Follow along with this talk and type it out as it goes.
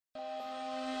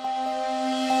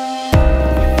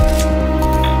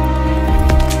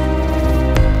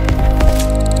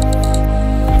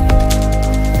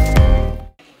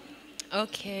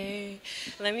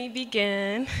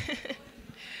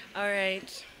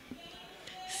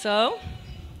So,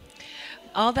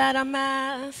 all that I'm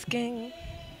asking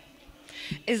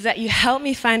is that you help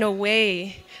me find a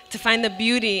way to find the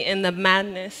beauty in the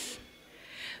madness.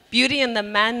 Beauty in the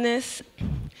madness,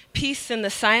 peace in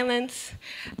the silence.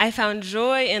 I found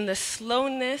joy in the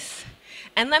slowness.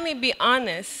 And let me be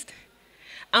honest,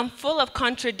 I'm full of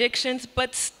contradictions,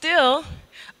 but still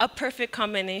a perfect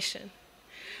combination.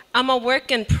 I'm a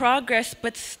work in progress,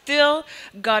 but still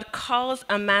God calls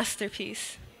a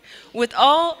masterpiece. With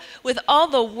all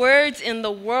the words in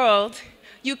the world,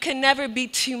 you can never be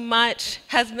too much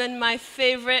has been my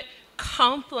favorite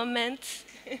compliment.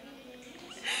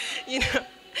 You know,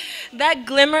 that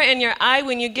glimmer in your eye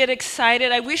when you get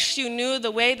excited, I wish you knew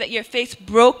the way that your face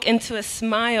broke into a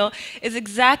smile is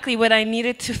exactly what I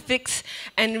needed to fix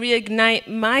and reignite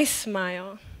my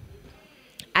smile.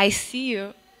 I see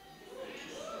you.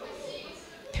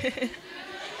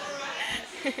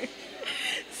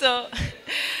 So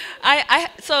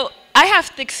I have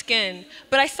thick skin,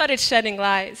 but I started shedding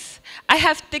lies. I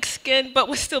have thick skin, but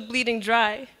was still bleeding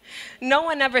dry. No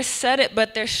one ever said it,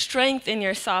 but there's strength in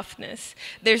your softness.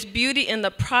 There's beauty in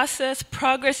the process,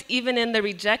 progress even in the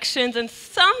rejections, and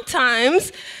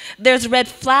sometimes there's red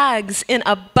flags in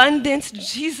abundance.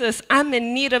 Jesus, I'm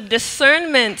in need of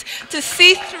discernment to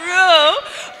see through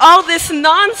all this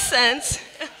nonsense.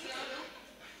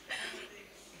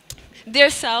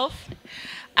 Dear self,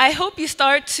 I hope you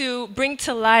start to bring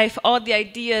to life all the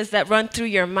ideas that run through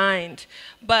your mind.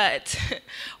 But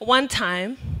one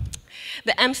time,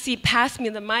 the MC passed me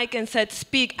the mic and said,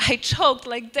 "Speak." I choked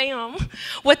like, damn,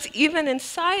 what's even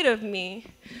inside of me?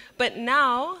 But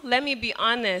now, let me be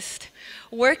honest,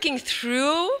 working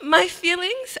through my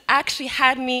feelings actually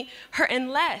had me hurting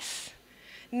less.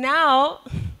 Now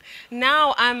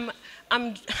I'm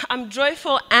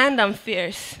joyful and I'm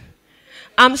fierce.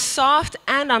 I'm soft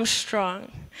and I'm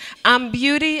strong. I'm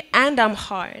beauty and I'm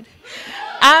hard.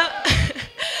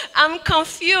 I'm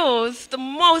confused the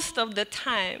most of the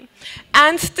time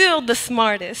and still the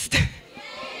smartest.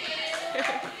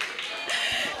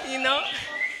 You know?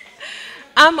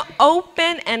 I'm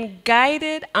open and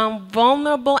guided. I'm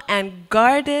vulnerable and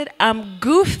guarded. I'm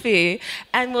goofy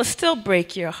and will still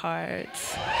break your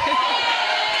hearts.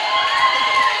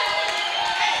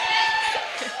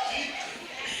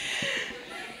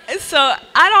 So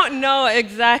I don't know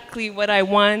exactly what I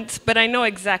want, but I know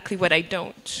exactly what I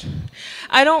don't.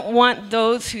 I don't want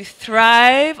those who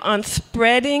thrive on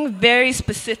spreading very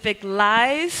specific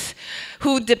lies,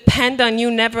 who depend on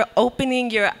you never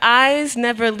opening your eyes,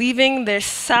 never leaving their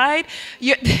side.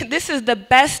 This is the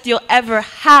best you'll ever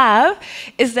have,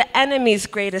 is the enemy's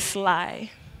greatest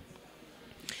lie.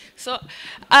 So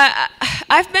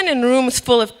I've been in rooms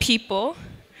full of people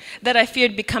that I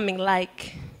feared becoming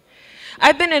like.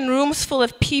 I've been in rooms full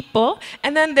of people,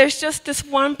 and then there's just this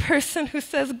one person who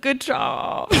says, "Good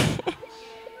job."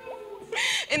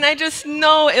 And I just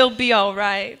know it'll be all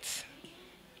right.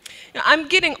 You know, I'm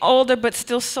getting older, but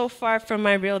still so far from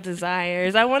my real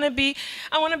desires. I want to be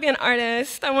an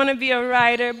artist. I want to be a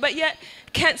writer, but yet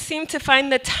can't seem to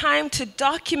find the time to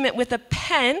document with a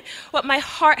pen what my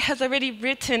heart has already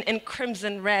written in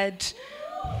crimson red.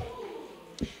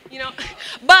 You know,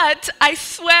 but I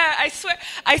swear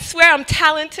I'm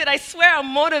talented, I swear I'm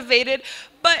motivated,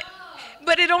 but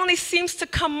it only seems to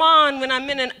come on when I'm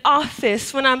in an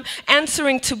office, when I'm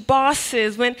answering to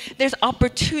bosses, when there's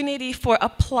opportunity for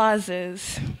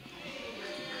applauses.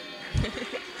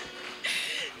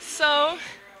 So,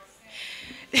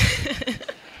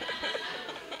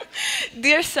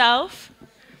 dear self,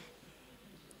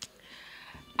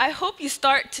 I hope you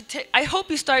start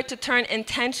to turn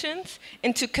intentions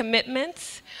into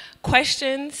commitments,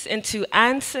 questions into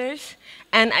answers,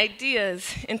 and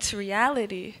ideas into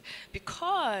reality.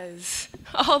 Because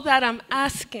all that I'm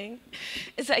asking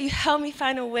is that you help me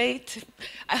find a way to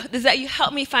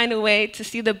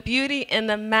see the beauty in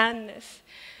the madness.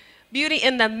 Beauty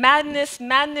in the madness,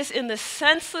 madness in the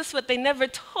senseless. What they never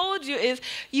told you is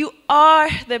you are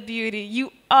the beauty,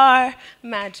 you are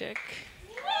magic.